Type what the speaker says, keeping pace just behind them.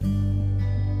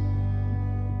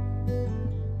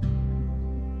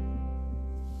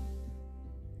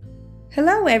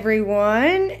Hello,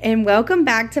 everyone, and welcome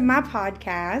back to my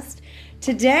podcast.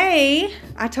 Today,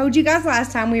 I told you guys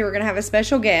last time we were going to have a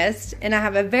special guest, and I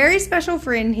have a very special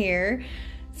friend here,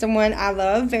 someone I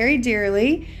love very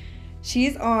dearly.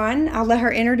 She's on. I'll let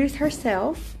her introduce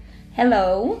herself.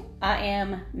 Hello, I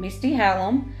am Misti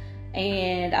Hallum,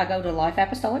 and I go to Life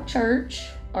Apostolic Church.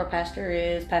 Our pastor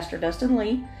is Pastor Dustin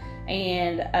Lee,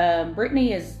 and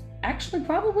Brittany is actually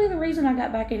probably the reason I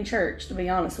got back in church, to be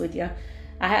honest with you.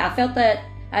 I felt that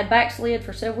I'd backslid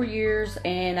for several years,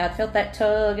 and I felt that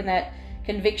tug and that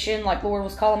conviction, like the Lord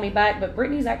was calling me back, but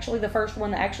Brittany's actually the first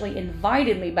one that actually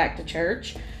invited me back to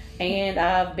church, and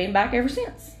I've been back ever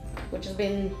since, which has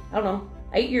been,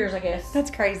 8 years, I guess. That's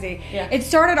crazy. Yeah. It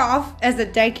started off as a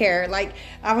daycare. Like,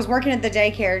 I was working at the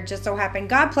daycare, just so happened.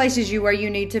 God places you where you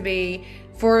need to be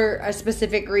for a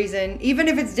specific reason, even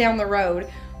if it's down the road.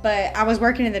 But I was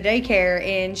working in the daycare,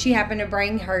 and she happened to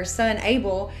bring her son,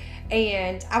 Abel,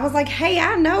 and I was like, hey,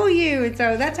 I know you. And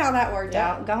so that's how that worked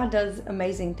out. God does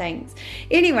amazing things.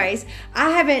 Anyways,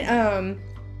 I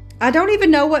don't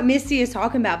even know what Misty is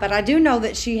talking about, but I do know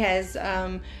that she has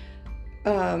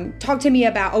talked to me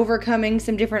about overcoming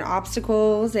some different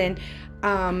obstacles. And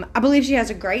I believe she has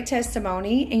a great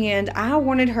testimony. And I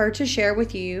wanted her to share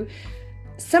with you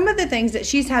some of the things that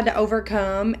she's had to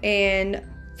overcome and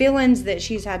feelings that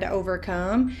she's had to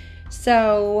overcome.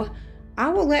 So I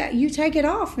will let you take it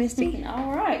off, Misty.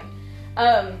 All right.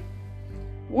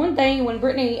 One thing, when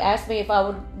Brittany asked me if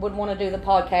I would want to do the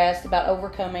podcast about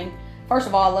overcoming, first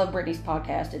of all, I love Brittany's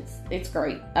podcast. It's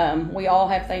great. We all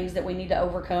have things that we need to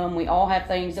overcome. We all have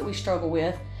things that we struggle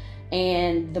with.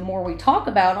 And the more we talk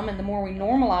about them and the more we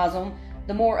normalize them,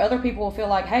 the more other people will feel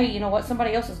like, hey, you know what?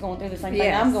 Somebody else is going through the same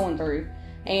thing I'm going through.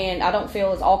 And I don't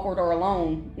feel as awkward or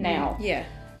alone now. Yeah.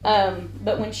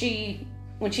 But when she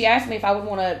asked me if I would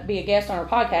want to be a guest on her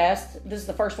podcast, this is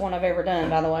the first one I've ever done,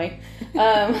 by the way.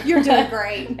 You're doing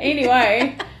great.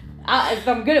 Anyway, if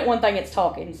I'm good at one thing, it's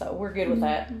talking, so we're good with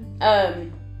that.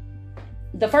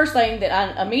 The first thing that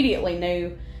I immediately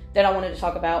knew that I wanted to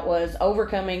talk about was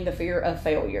overcoming the fear of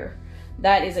failure.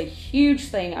 That is a huge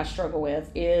thing I struggle with,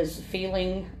 is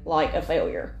feeling like a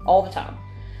failure all the time.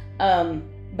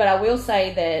 But I will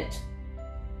say that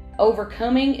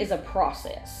overcoming is a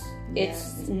process.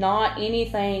 Yes. It's not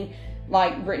anything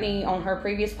like Brittany on her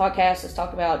previous podcast has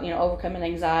talked about, overcoming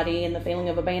anxiety and the feeling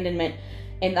of abandonment.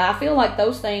 And I feel like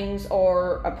those things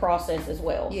are a process as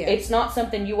well. Yeah. It's not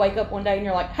something you wake up one day and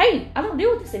you're like, hey, I don't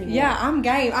deal with this anymore. Yeah, I'm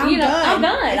game. I'm done. I'm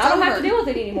done. It's I don't have over. to deal with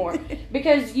it anymore.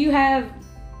 Because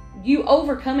you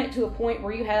overcome it to a point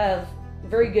where you have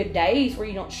very good days where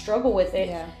you don't struggle with it.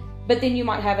 Yeah. But then you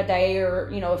might have a day or,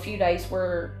 a few days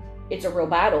where it's a real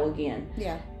battle again.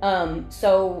 Yeah.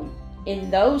 So in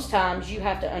those times, you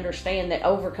have to understand that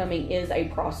overcoming is a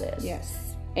process.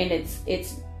 Yes. And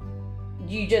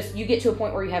you get to a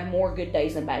point where you have more good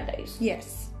days than bad days.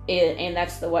 Yes. And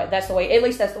that's the way, at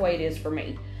least that's the way it is for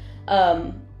me.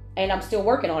 And I'm still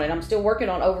working on it. I'm still working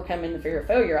on overcoming the fear of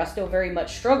failure. I still very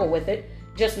much struggle with it,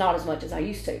 just not as much as I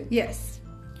used to. Yes.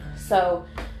 So,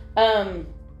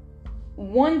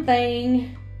 one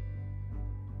thing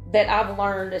that I've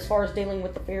learned as far as dealing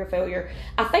with the fear of failure,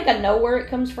 I think I know where it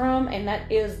comes from, and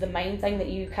that is the main thing that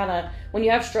you kind of, when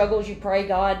you have struggles, you pray,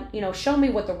 God, show me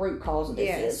what the root cause of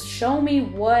this is. Show me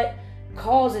what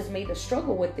causes me to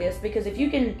struggle with this, because if you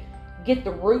can get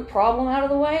the root problem out of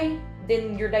the way,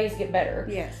 then your days get better.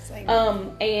 Yes.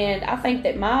 And I think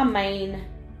that my main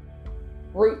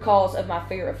root cause of my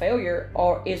fear of failure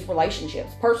is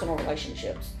relationships, personal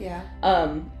relationships. Yeah.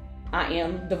 I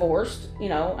am divorced,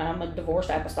 I'm a divorced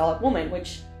apostolic woman,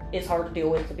 which is hard to deal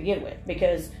with to begin with,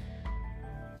 because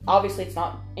obviously it's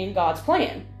not in God's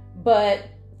plan. But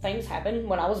things happened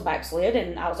when I was backslid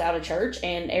and I was out of church,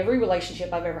 and every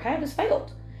relationship I've ever had has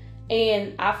failed.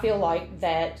 And I feel like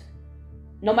that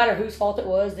no matter whose fault it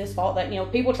was, this fault, that,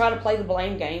 people try to play the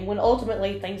blame game when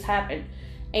ultimately things happen.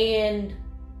 And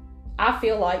I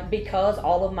feel like because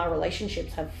all of my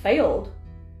relationships have failed,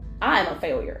 I am a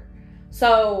failure.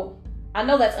 So I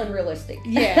know that's unrealistic.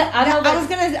 Yeah. I was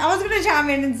gonna chime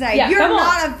in and say, you're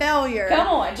not a failure. Come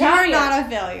on, you're not a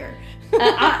failure.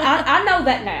 I know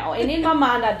that now, and in my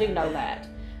mind I do know that.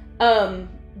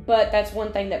 But that's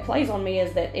one thing that plays on me,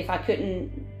 is that if I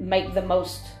couldn't make the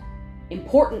most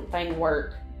important thing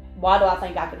work, why do I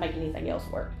think I could make anything else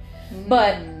work? Mm-hmm.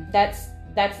 But that's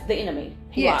the enemy.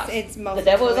 He lies. It's most the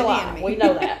devil is a lie. enemy. We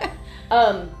know that.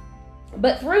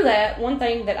 But through that, one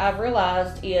thing that I've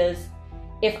realized is,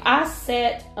 if I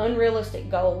set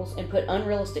unrealistic goals and put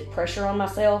unrealistic pressure on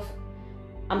myself,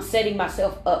 I'm setting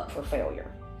myself up for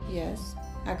failure. Yes,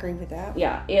 I agree with that.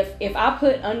 Yeah, if I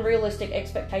put unrealistic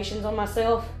expectations on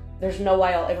myself, there's no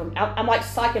way I'm like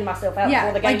psyching myself out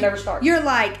before the game ever starts. You're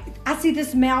like, I see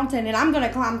this mountain and I'm going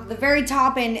to climb to the very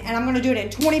top and I'm going to do it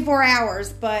in 24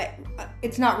 hours, but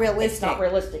it's not realistic. It's not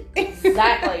realistic.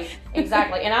 Exactly.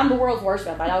 Exactly. And I'm the world's worst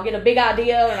about that. I'll get a big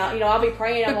idea and I'll be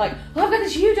praying. I'm like, oh, I've got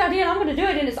this huge idea and I'm going to do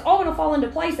it and it's all going to fall into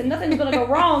place and nothing's going to go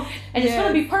wrong and it's going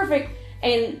to be perfect.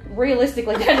 And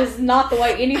realistically, that is not the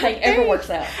way anything ever works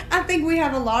out. I think we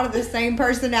have a lot of the same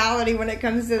personality when it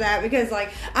comes to that because like,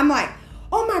 I'm like,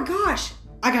 oh my gosh,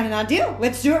 I got an idea.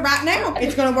 Let's do it right now.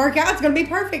 It's going to work out. It's going to be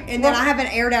perfect. And then I haven't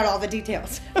aired out all the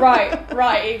details. Right,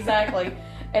 exactly.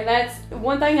 And that's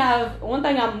one thing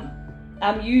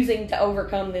I'm using to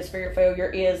overcome this fear of failure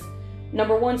is,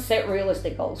 number one, set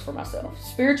realistic goals for myself.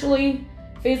 Spiritually,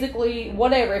 physically,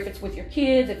 whatever. If it's with your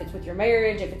kids, if it's with your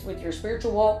marriage, if it's with your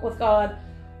spiritual walk with God,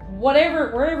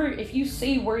 whatever, wherever, if you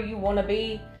see where you want to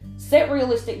be, set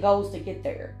realistic goals to get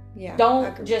there. Yeah.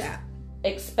 Don't just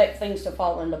expect things to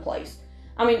fall into place.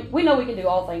 I mean, we know we can do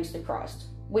all things through Christ.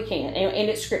 We can, and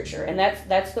it's scripture, and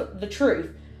that's the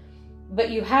truth. But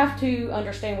you have to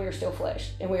understand we are still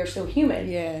flesh, and we are still human.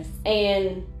 Yes.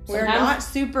 And we're not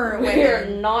superheroes. We're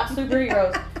not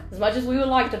superheroes, as much as we would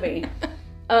like to be.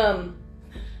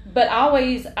 But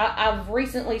I've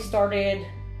recently started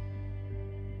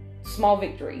small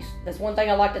victories. That's one thing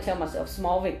I like to tell myself,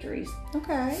 small victories.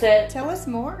 Okay. Tell us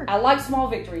more. I like small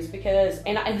victories because,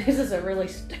 and this is a really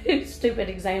stupid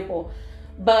example,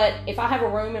 but if I have a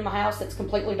room in my house that's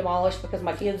completely demolished because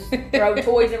my kids throw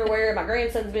toys everywhere, my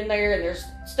grandson's been there, and there's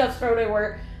stuff thrown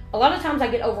everywhere, a lot of times I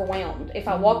get overwhelmed. If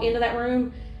I walk into that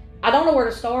room, I don't know where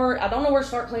to start. I don't know where to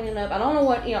start cleaning up. I don't know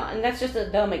what, and that's just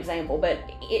a dumb example, but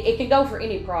it can go for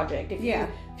any project. If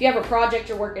you have a project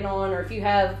you're working on, or if you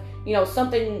have,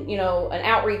 something, an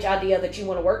outreach idea that you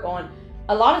want to work on,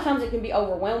 a lot of times it can be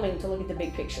overwhelming to look at the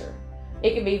big picture.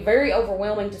 It can be very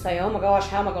overwhelming to say, oh my gosh,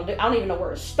 how am I going to do? I don't even know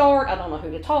where to start. I don't know who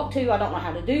to talk to. I don't know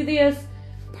how to do this.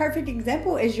 Perfect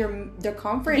example is the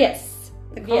conference. Yes.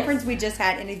 The conference we just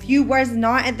had. And if you was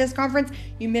not at this conference,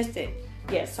 you missed it.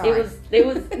 Yes. Sorry. It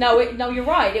was, no, you're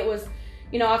right. It was,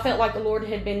 I felt like the Lord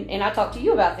had been, and I talked to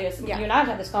you about this. Yeah. You and I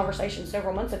had this conversation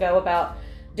several months ago about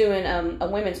doing a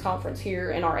women's conference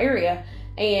here in our area.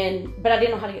 But I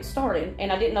didn't know how to get started,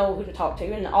 and I didn't know who to talk to,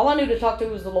 and all I knew to talk to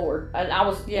was the Lord. And I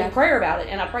was in prayer about it,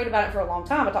 and I prayed about it for a long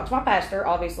time. I talked to my pastor,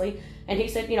 obviously, and he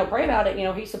said, pray about it.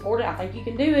 He supported. I think you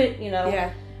can do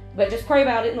it. But just pray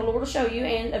about it, and the Lord will show you.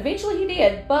 And eventually, He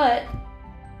did. But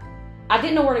I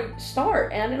didn't know where to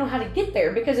start, and I didn't know how to get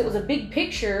there because it was a big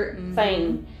picture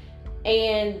thing.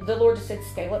 And the Lord just said,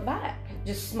 scale it back,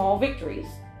 just small victories.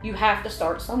 You have to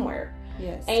start somewhere.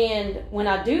 Yes. And when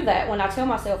I do that, when I tell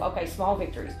myself, okay, small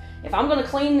victories. If I'm going to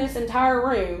clean this entire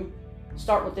room,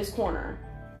 start with this corner.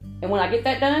 And when I get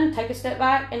that done, take a step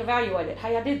back and evaluate it.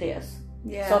 Hey, I did this.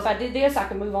 Yeah. So if I did this, I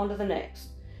can move on to the next.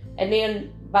 And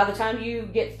then by the time you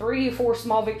get 3 or 4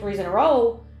 small victories in a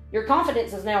row, your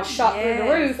confidence is now shot through the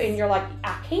roof, and you're like,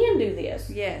 I can do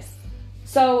this. Yes.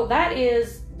 So that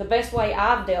is the best way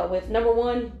I've dealt with. Number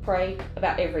one, pray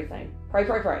about everything.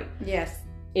 Pray. Yes.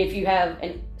 If you have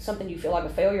something you feel like a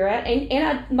failure at,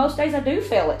 and most days I do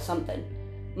fail at something.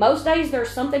 Most days there's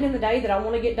something in the day that I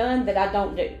want to get done that I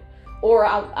don't do, or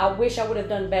I wish I would have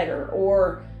done better,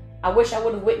 or I wish I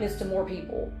would have witnessed to more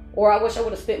people, or I wish I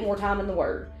would have spent more time in the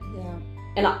Word. Yeah.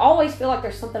 And I always feel like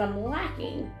there's something I'm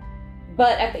lacking,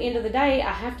 but at the end of the day,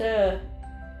 I have to.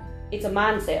 It's a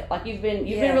mindset. Like you've been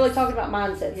really talking about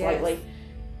mindsets lately.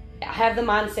 I have the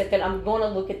mindset that I'm going to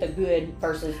look at the good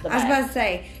versus the bad. I was about to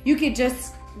say, you could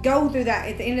just go through that.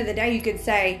 At the end of the day, you could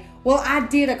say, well, I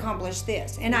did accomplish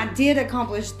this, and I did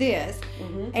accomplish this,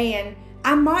 and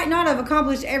I might not have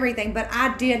accomplished everything, but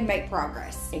I did make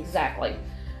progress. Exactly.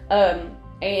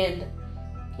 And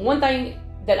one thing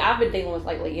that I've been dealing with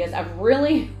lately is I've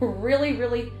really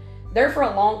there for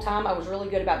a long time, I was really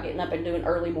good about getting up and doing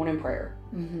early morning prayer.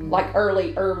 Like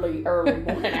early morning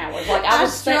hours. Like I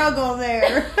struggle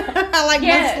there. I like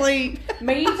no sleep.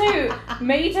 Me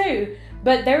too.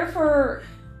 But there for,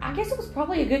 I guess it was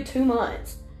probably a good 2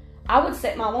 months, I would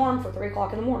set my alarm for 3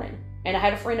 o'clock in the morning. And I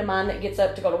had a friend of mine that gets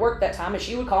up to go to work that time, and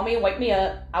she would call me and wake me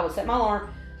up. I would set my alarm,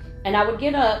 and I would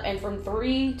get up, and from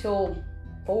 3 till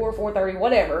 4:30,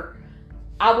 whatever,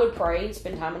 I would pray and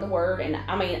spend time in the Word. And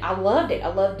I mean, I loved it. I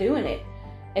loved doing it.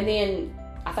 And then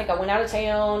I think I went out of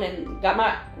town and got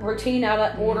my routine out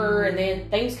of order, and then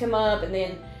things come up, and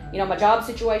then, my job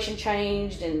situation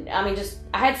changed, and I mean,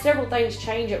 I had several things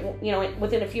change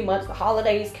within a few months. The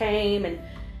holidays came, and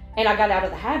And I got out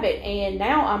of the habit, and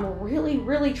now I'm really,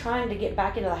 really trying to get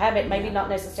back into the habit. Maybe not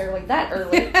necessarily that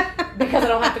early, because I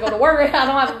don't have to go to work. I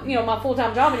don't have, my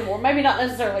full-time job anymore. Maybe not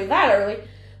necessarily that early,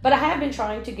 but I have been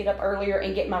trying to get up earlier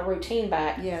and get my routine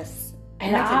back. Yes,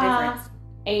 and that's a difference.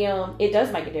 And it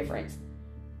does make a difference,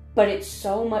 but it's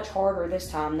so much harder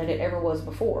this time than it ever was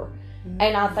before. Mm-hmm.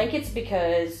 And I think it's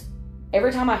because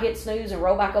every time I hit snooze and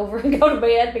roll back over and go to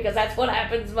bed, because that's what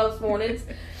happens most mornings.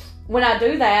 When I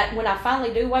do that, when I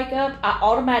finally do wake up, I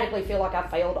automatically feel like I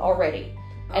failed already.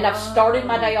 And I've started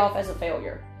my day off as a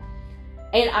failure.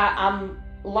 And I'm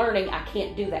learning I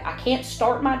can't do that. I can't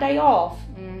start my day off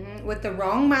with the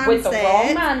wrong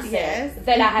mindset. Yes.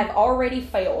 That I have already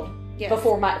failed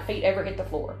before my feet ever hit the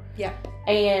floor. Yep.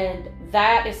 And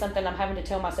that is something I'm having to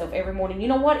tell myself every morning. You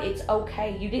know what? It's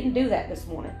okay. You didn't do that this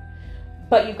morning.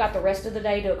 But you've got the rest of the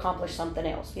day to accomplish something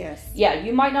else. Yes. Yeah,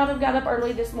 you might not have got up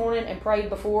early this morning and prayed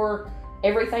before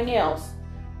everything else,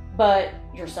 but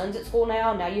your son's at school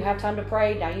now. Now you have time to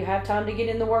pray. Now you have time to get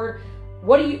in the Word.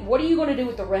 What are you going to do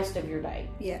with the rest of your day?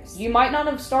 Yes. You might not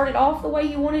have started off the way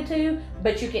you wanted to,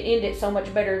 but you can end it so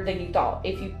much better than you thought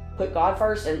if you put God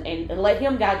first and let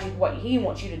Him guide you what He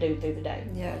wants you to do through the day.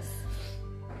 Yes.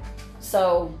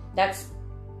 So that's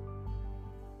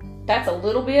a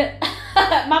little bit.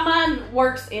 My mind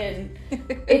works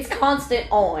it's constant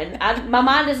on. My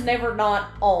mind is never not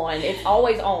on. It's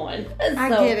always on. So. I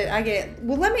get it.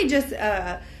 Well, let me just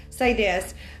say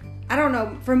this. I don't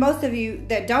know, for most of you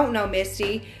that don't know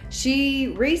Misty, she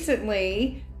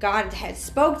recently, God had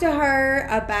spoke to her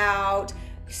about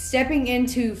stepping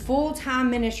into full-time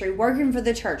ministry, working for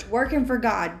the church, working for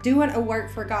God, doing a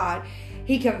work for God.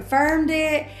 He confirmed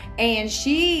it, and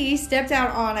she stepped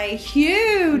out on a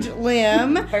huge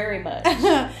limb. Very much.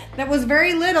 That was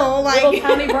very little. Little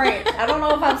tiny branch. I don't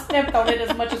know if I've stepped on it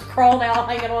as much as crawled out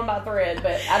hanging on by thread,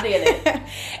 but I did it.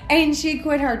 And she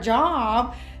quit her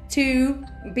job to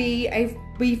be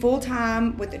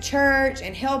full-time with the church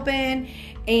and helping.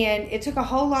 And it took a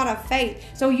whole lot of faith.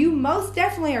 So you most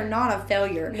definitely are not a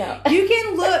failure. No. You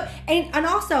can look, and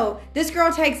also, this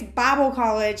girl takes Bible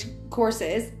college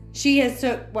courses. She has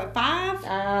took, 5?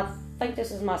 I think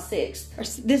this is my 6th. Or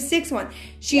the 6th one.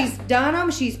 She's done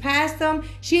them. She's passed them.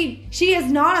 She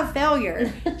is not a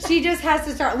failure. She just has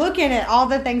to start looking at all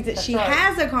the things that she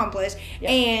has accomplished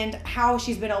and how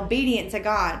she's been obedient to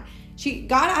God.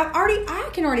 I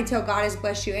can already tell God has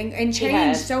blessed you and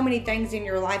changed so many things in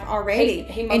your life already.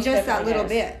 He in just that little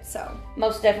bit. So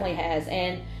most definitely has.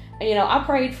 And I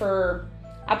prayed for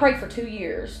 2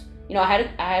 years. I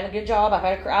had a good job.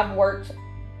 I've worked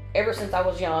ever since I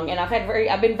was young, and I've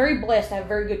been very blessed to have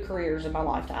very good careers in my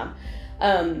lifetime.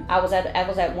 I was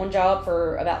at one job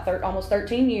for about almost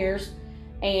 13 years,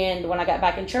 and when I got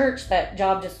back in church, that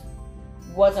job just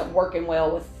wasn't working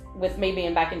well with me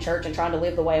being back in church and trying to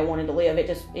live the way I wanted to live.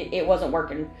 It wasn't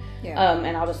working. Yeah.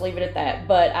 And I'll just leave it at that.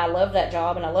 But I loved that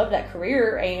job and I loved that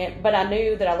career, but I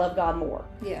knew that I loved God more.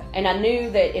 Yeah. And I knew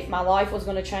that if my life was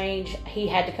going to change, He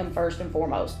had to come first and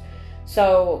foremost.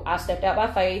 So I stepped out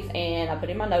by faith and I put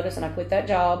in my notice and I quit that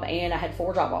job, and I had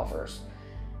 4 job offers.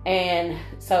 And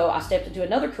so I stepped into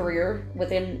another career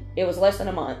it was less than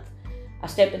a month. I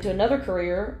stepped into another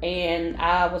career, and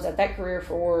I was at that career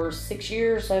for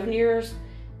 7 years.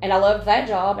 And I loved that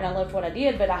job and I loved what I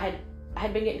did, but I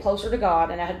had been getting closer to God,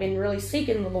 and I had been really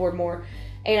seeking the Lord more.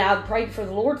 And I prayed for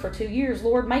the Lord for 2 years.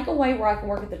 Lord, make a way where I can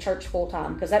work at the church full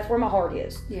time, because that's where my heart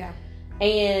is. Yeah.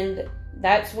 And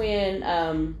that's when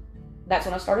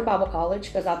I started Bible college,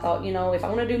 because I thought, if I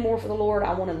want to do more for the Lord,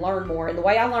 I want to learn more. And the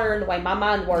way I learn, the way my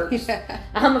mind works,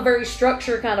 I'm a very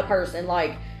structured kind of person.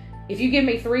 Like, if you give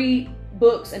me 3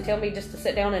 books and tell me just to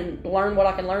sit down and learn what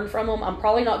I can learn from them, I'm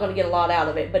probably not going to get a lot out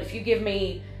of it. But if you give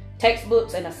me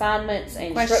textbooks and assignments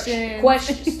and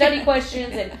study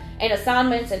questions and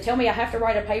assignments, and tell me I have to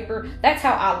write a paper, that's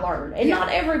how I learn. And not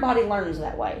everybody learns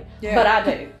that way, but I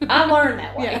do. I learn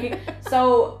that way.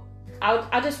 So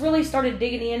I just really started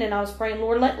digging in, and I was praying,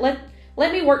 Lord, let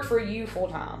me work for you full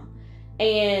time.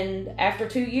 And after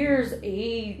 2 years,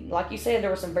 He, like you said, there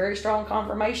was some very strong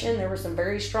confirmation. There was some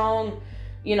very strong,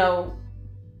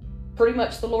 pretty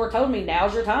much the Lord told me,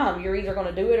 now's your time. You're either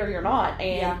going to do it or you're not.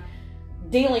 And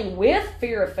dealing with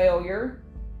fear of failure,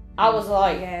 I was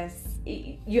like, yes,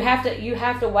 you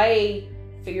have to weigh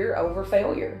fear over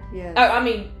failure. Yes.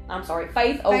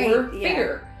 Faith over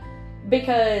fear.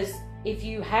 Because if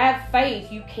you have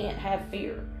faith, you can't have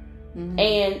fear. Mm-hmm.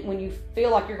 And when you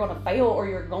feel like you're going to fail or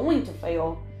you're going to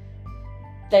fail,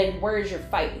 then where is your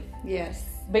faith? Yes.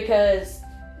 Because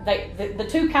the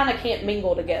two kind of can't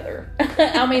mingle together.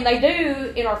 They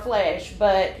do in our flesh,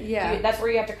 but that's where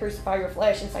you have to crucify your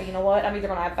flesh and say, you know what, I'm either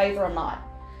going to have faith or I'm not.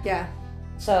 Yeah.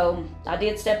 So I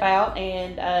did step out,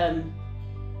 and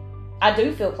I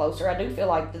do feel closer. I do feel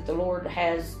like that the Lord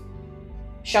has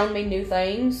shown me new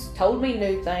things, told me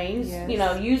new things,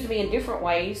 used me in different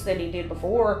ways than he did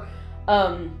before.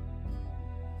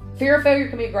 Fear of failure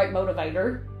can be a great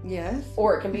motivator. Yes.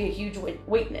 Or it can be a huge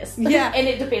weakness. Yeah. And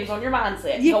it depends on your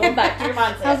mindset. Yeah. Going back to your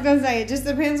mindset. I was going to say, it just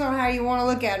depends on how you want to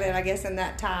look at it, I guess, in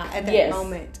that time, at that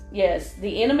moment. Yes.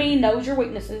 The enemy knows your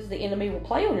weaknesses. The enemy will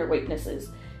play on your weaknesses.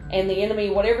 And the enemy,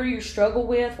 whatever you struggle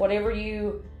with, whatever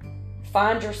you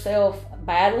find yourself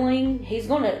battling,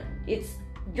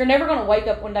 you're never going to wake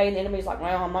up one day and the enemy's like,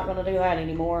 well, I'm not going to do that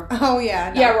anymore. Oh,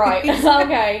 yeah. No. Yeah, right.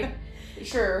 Okay.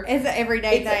 Sure. It's an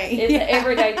everyday thing. It's an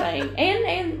everyday thing.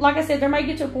 And like I said, there may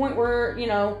get to a point where,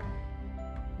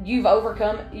 you've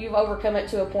overcome it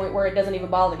to a point where it doesn't even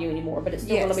bother you anymore, but it's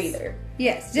still going to be there.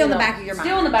 Yes, still in the back of your mind.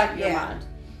 Still in the back of your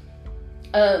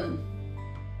mind.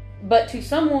 But to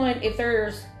someone,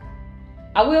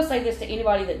 I will say this to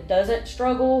anybody that doesn't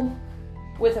struggle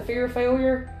with a fear of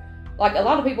failure, like a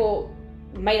lot of people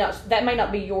that may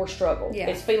not be your struggle. Yeah.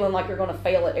 It's feeling like you're going to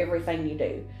fail at everything you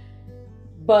do.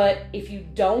 But if you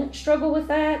don't struggle with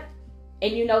that,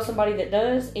 and you know somebody that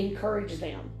does, encourage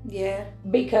them. Yeah.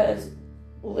 Because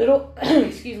little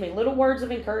words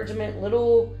of encouragement,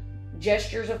 little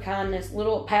gestures of kindness,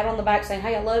 little pat on the back saying,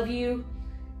 hey, I love you.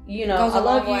 I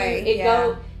love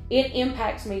you. It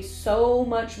impacts me so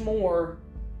much more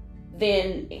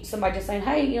than somebody just saying,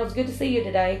 hey, it's good to see you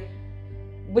today.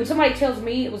 When somebody tells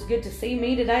me it was good to see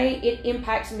me today, it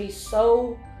impacts me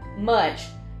so much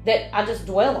that I just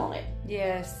dwell on it.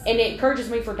 Yes. And it encourages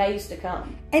me for days to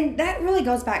come. And that really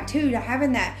goes back too to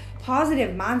having that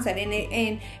positive mindset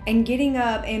and getting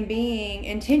up and being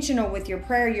intentional with your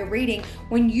prayer, your reading.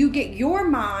 When you get your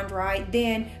mind right,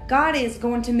 then God is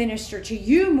going to minister to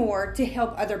you more to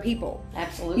help other people.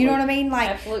 Absolutely. You know what I mean?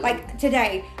 Absolutely. Like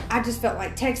today, I just felt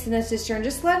like texting a sister and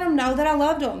just letting them know that I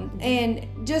loved them, and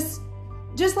just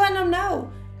letting them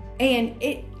know. And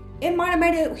it might have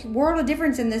made a world of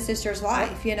difference in this sister's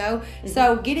life, Mm-hmm.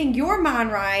 So getting your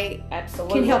mind right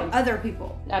can help other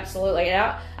people. Absolutely.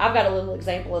 And I've got a little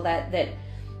example of that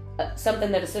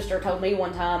something that a sister told me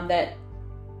one time that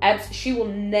she will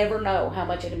never know how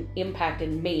much it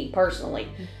impacted me personally.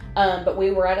 But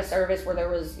we were at a service where there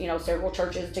was, several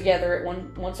churches together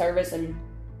at one service, and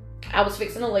I was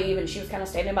fixing to leave, and she was kind of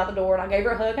standing by the door, and I gave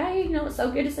her a hug. Hey, it's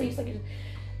so good to see you.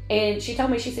 And she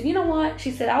told me, she said, you know what?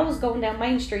 She said, I was going down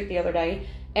Main Street the other day,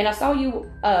 and I saw you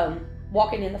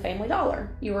walking in the Family Dollar.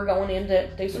 You were going in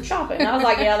to do some shopping. And I was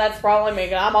like, yeah, that's probably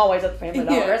me. I'm always at the Family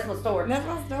Dollar. That's my store. That's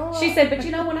my store. She said, but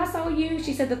when I saw you,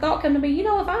 she said, the thought came to me, if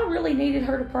I really needed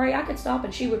her to pray, I could stop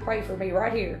and she would pray for me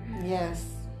right here. Yes.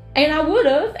 And I would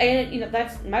have. And,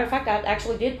 that's, matter of fact, I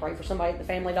actually did pray for somebody at the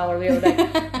Family Dollar the other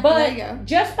day. But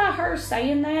just by her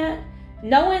saying that,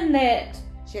 knowing that,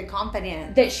 she had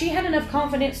confidence. That she had enough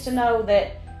confidence to know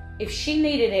that if she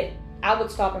needed it, I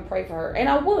would stop and pray for her. And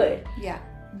I would. Yeah.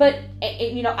 But,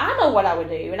 I know what I would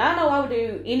do. And I know I would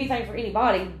do anything for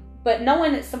anybody. But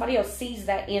knowing that somebody else sees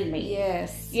that in me.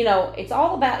 Yes.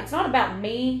 It's not about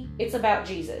me. It's about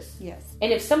Jesus. Yes.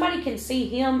 And if somebody can see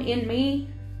him in me,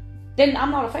 then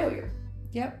I'm not a failure.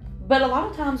 Yep. But a lot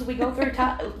of times we go through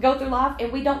life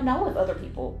and we don't know if other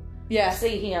people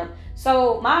see him.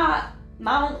 So my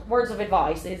words of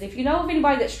advice is, if you know of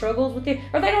anybody that struggles with it,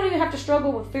 or they don't even have to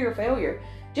struggle with fear of failure,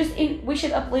 we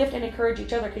should uplift and encourage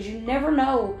each other, because you never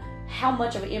know how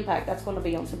much of an impact that's going to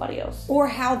be on somebody else, or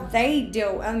how they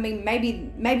deal. I mean,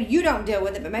 maybe you don't deal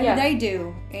with it, but maybe they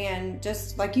do, and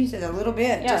just like you said, a little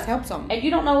bit just helps them. And you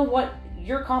don't know what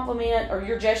your compliment or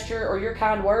your gesture or your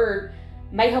kind word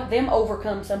may help them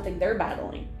overcome something they're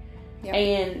battling. Yep.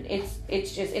 And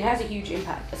it's just, it has a huge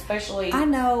impact, especially. I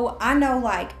know.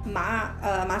 Like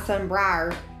my son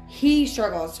Briar, he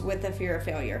struggles with the fear of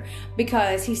failure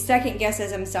because he second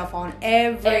guesses himself on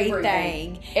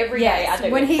everything. Every day I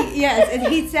do. And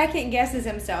he second guesses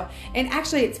himself. And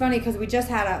actually, it's funny because we just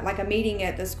had a meeting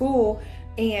at the school,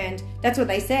 and that's what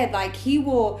they said. Like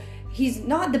he's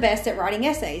not the best at writing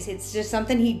essays. It's just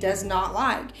something he does not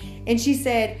like. And she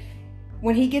said,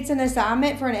 when he gets an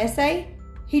assignment for an essay,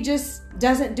 he just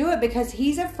doesn't do it because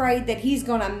he's afraid that he's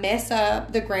going to mess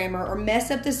up the grammar or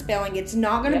mess up the spelling. It's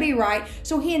not going to be right.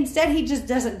 So he just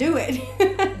doesn't do it.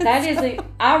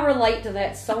 I relate to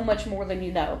that so much more than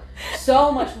you know.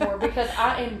 So much more, because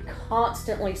I am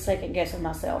constantly second guessing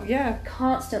myself. Yeah.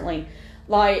 Constantly.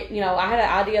 Like, I had an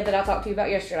idea that I talked to you about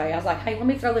yesterday. I was like, hey, let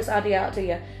me throw this idea out to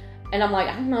you. And I'm like,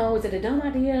 I don't know. Is it a dumb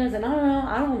idea? Is it,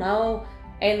 I don't know.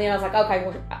 And then I was like, okay,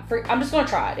 well, I'm just going to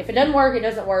try it. If it doesn't work, it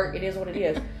doesn't work. It is what it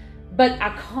is. But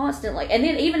I constantly, and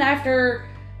then even after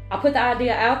I put the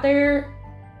idea out there,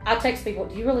 I text people,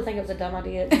 do you really think it was a dumb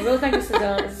idea? Do you really think this is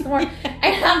dumb? This is smart? And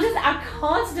I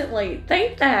constantly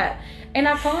think that. And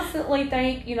I constantly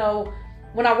think,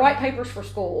 when I write papers for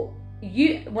school,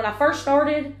 when I first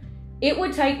started, it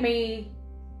would take me,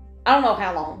 I don't know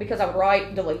how long, because I would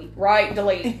write, delete,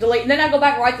 and then I go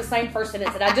back and write the same first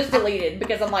sentence that I just deleted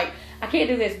because I'm like, I can't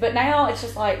do this. But now it's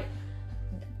just like,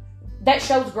 that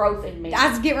shows growth in me. I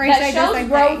was getting ready to say the same thing.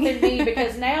 That shows growth in me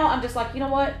because now I'm just like, you know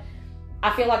what?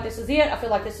 I feel like this is it. I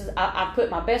feel like I've put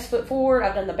my best foot forward.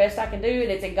 I've done the best I can do,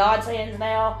 and it's in God's hands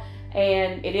now,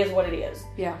 and it is what it is.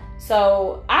 Yeah.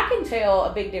 So I can tell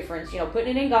a big difference,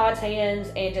 putting it in God's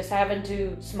hands and just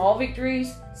having small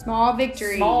victories. Small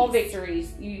victories. Small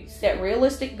victories. You set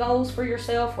realistic goals for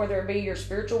yourself, whether it be your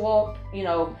spiritual walk,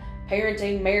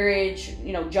 parenting, marriage,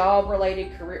 job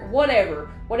related, career,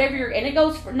 whatever and it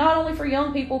goes for not only for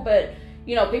young people, but,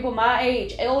 people my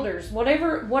age, elders,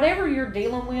 whatever you're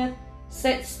dealing with.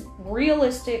 Set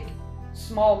realistic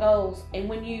small goals, and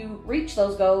when you reach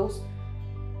those goals,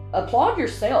 applaud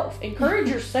yourself, encourage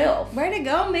yourself. Way to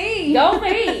go, me! Go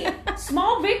me!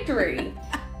 Small victory.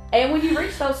 And when you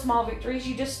reach those small victories,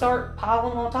 you just start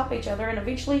piling on top of each other, and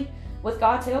eventually, with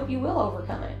God's help, you will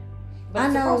overcome it. But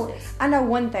I know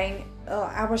one thing.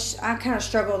 I kind of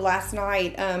struggled last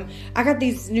night. I got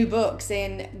these new books,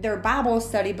 and they're Bible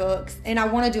study books, and I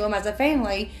want to do them as a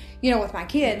family, with my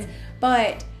kids,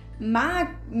 but my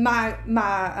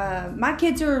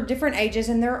kids are different ages,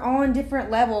 and they're on different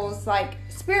levels, like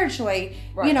spiritually,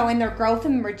 right. In their growth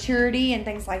and maturity and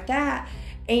things like that.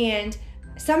 And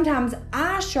sometimes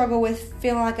I struggle with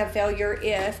feeling like a failure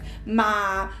if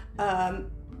my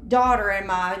daughter and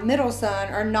my middle son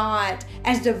are not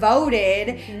as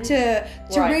devoted to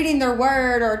right. reading their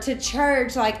word or to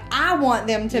church like I want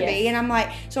them to yes. be. And I'm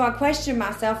like, so I question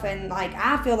myself, and like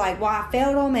I feel like, well, I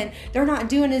failed them and they're not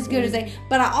doing as good as they.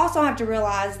 But I also have to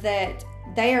realize that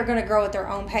they are going to grow at their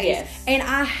own pace. Yes. And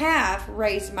I have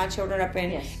raised my children up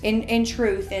in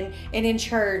truth and in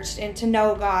church and to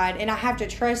know God. And I have to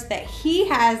trust that He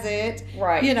has it.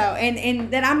 Right.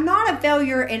 And that I'm not a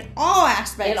failure in all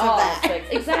aspects of that.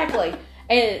 Exactly.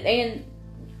 And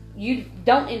you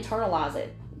don't internalize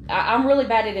it. I'm really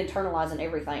bad at internalizing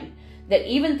everything. That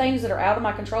even things that are out of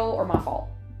my control are my fault.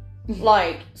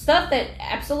 Like, stuff that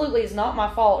absolutely is not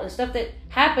my fault and stuff that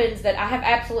happens that I have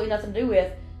absolutely nothing to do with,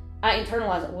 I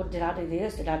internalize it. Well, did I do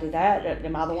this? Did I do that?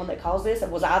 Am I the one that caused this?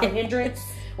 Was I the hindrance?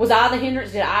 Did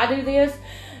I do this?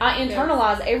 I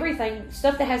internalize everything,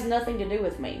 stuff that has nothing to do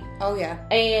with me. Oh, yeah.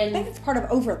 And I think it's part of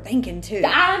overthinking, too.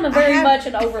 I'm very much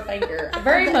an overthinker.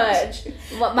 Very much.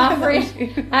 My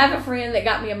friend, I have a friend that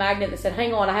got me a magnet that said,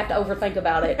 hang on, I have to overthink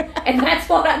about it. And that's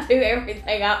what I do,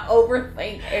 everything. I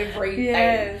overthink everything.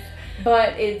 Yes.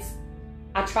 But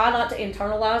I try not to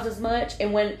internalize as much.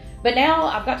 But now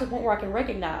I've got to the point where I can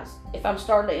recognize if I'm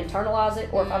starting to internalize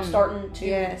it or if I'm starting to.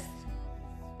 Yes.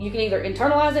 You can either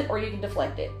internalize it or you can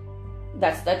deflect it.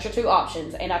 That's your two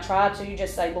options. And I try to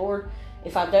just say, Lord,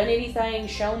 if I've done anything,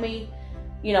 show me.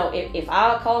 If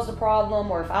I caused a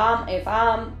problem, or if I'm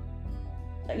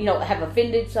have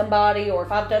offended somebody, or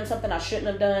if I've done something I shouldn't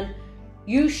have done,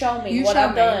 you show me what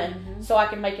I've done so I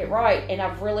can make it right. And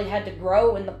I've really had to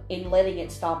grow in letting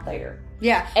it stop there.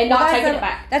 Yeah. And not taking it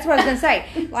back. That's what I was going to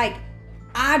say. Like,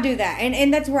 I do that.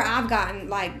 And that's where I've gotten,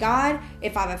 like, God,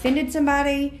 if I've offended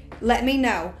somebody, let me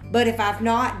know. But if I've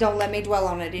not, don't let me dwell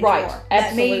on it anymore. Right.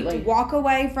 Absolutely. Let me walk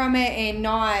away from it and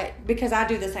not, because I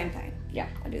do the same thing. Yeah.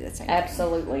 I do the same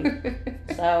Absolutely.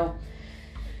 So,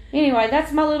 anyway,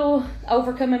 that's my little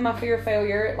overcoming my fear of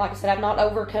failure. Like I said, I've not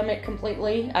overcome it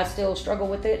completely. I still struggle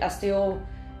with it. I still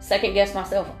second guess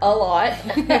myself a lot.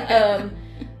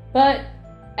 But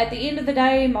at the end of the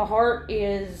day, my heart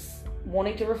is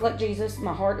wanting to reflect Jesus.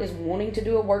 My heart is wanting to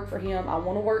do a work for Him. I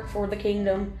want to work for the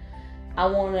kingdom. I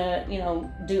want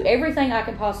to, do everything I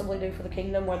can possibly do for the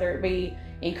kingdom, whether it be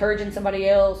encouraging somebody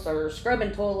else or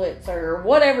scrubbing toilets or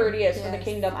whatever it is for the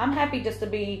kingdom. I'm happy just to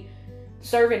be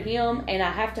serving Him, and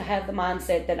I have to have the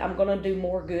mindset that I'm going to do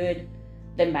more good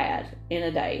than bad in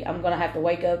a day. I'm going to have to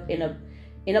wake up in a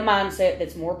mindset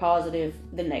that's more positive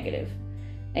than negative.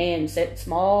 And set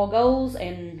small goals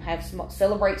and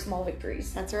celebrate small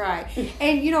victories. That's right.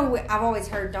 And, I've always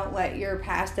heard, don't let your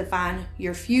past define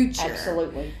your future.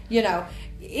 Absolutely.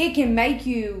 It can make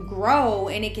you grow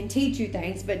and it can teach you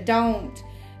things, but don't,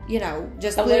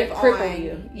 just don't live let it cripple on.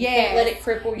 you. You can't let it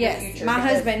cripple your future. My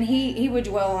husband, he would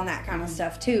dwell on that kind of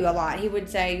stuff too a lot. He would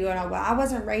say, well, I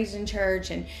wasn't raised in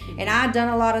church and I'd done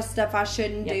a lot of stuff I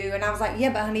shouldn't do. And I was like,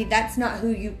 yeah, but honey, that's not who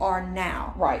you are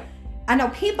now. Right. I know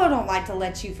people don't like to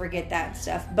let you forget that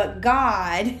stuff, but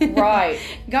God, Right.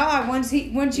 God, once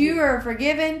you are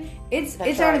forgiven, it's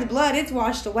That's out right. of the blood, it's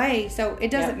washed away, so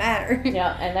it doesn't matter.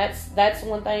 Yeah, and that's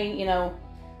one thing, you know,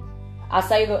 I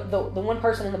say the one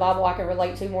person in the Bible I can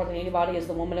relate to more than anybody is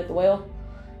the woman at the well.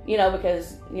 You know,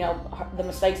 because, you know, the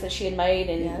mistakes that she had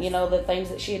made and, Yes. you know, the things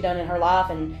that she had done in her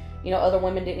life, and, you know, other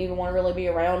women didn't even want to really be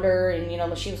around her, and, you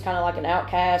know, she was kind of like an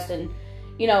outcast, and,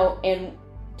 you know, and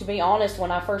to be honest, when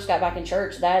I first got back in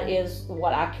church, that is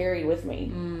what I carried with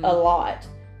me a lot.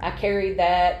 I carried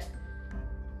that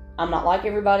I'm not like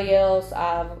everybody else.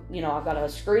 I've got a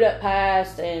screwed up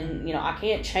past, and, you know, I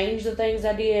can't change the things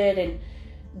I did,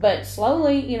 but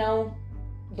slowly, you know,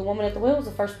 the woman at the well was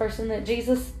the first person that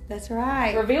Jesus That's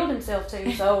right. revealed himself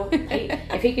to. So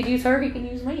if he could use her, he can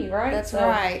use me, right? That's so,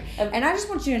 right. And I just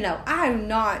want you to know, I do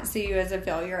not see you as a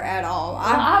failure at all.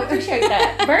 I appreciate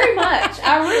that very much.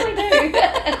 I really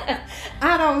do.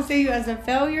 I don't see you as a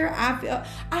failure.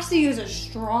 I see you as a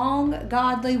strong,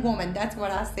 godly woman. That's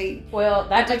what I see. Well,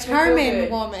 that A makes me feel determined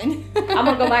good. woman. I'm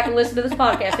gonna go back and listen to this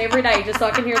podcast every day just so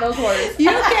I can hear those words. You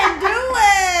can do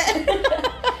it.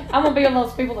 I'm gonna be on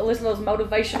those people that listen to those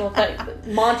motivational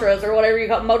mantras or whatever you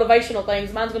call motivational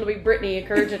things. Mine's gonna be Brittany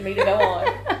encouraging me to go on.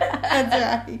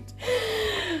 That's right.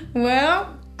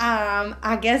 Well,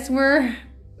 I guess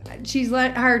she's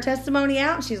let her testimony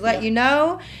out. She's let you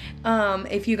know.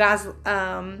 If you guys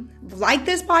like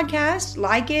this podcast,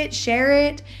 like it, share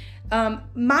it.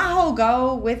 My whole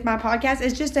goal with my podcast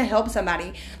is just to help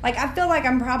somebody. Like, I feel like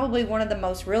I'm probably one of the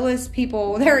most realist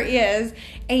people there is,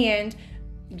 and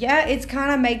yeah, it's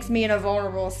kind of makes me in a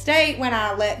vulnerable state when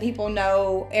I let people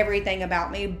know everything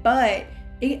about me, but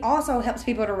it also helps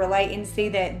people to relate and see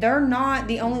that they're not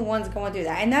the only ones going through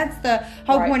that. And that's the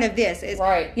whole point of this is,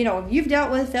 you know, if you've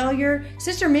dealt with failure,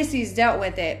 Sister Misti's dealt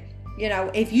with it. You know,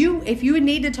 if you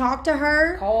need to talk to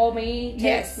her, call me,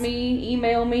 text me,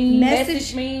 email me,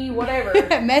 message me,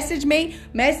 whatever. message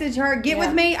her, get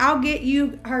with me, I'll get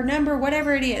you her number,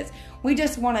 whatever it is. We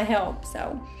just want to help.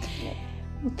 So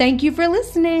thank you for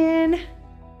listening.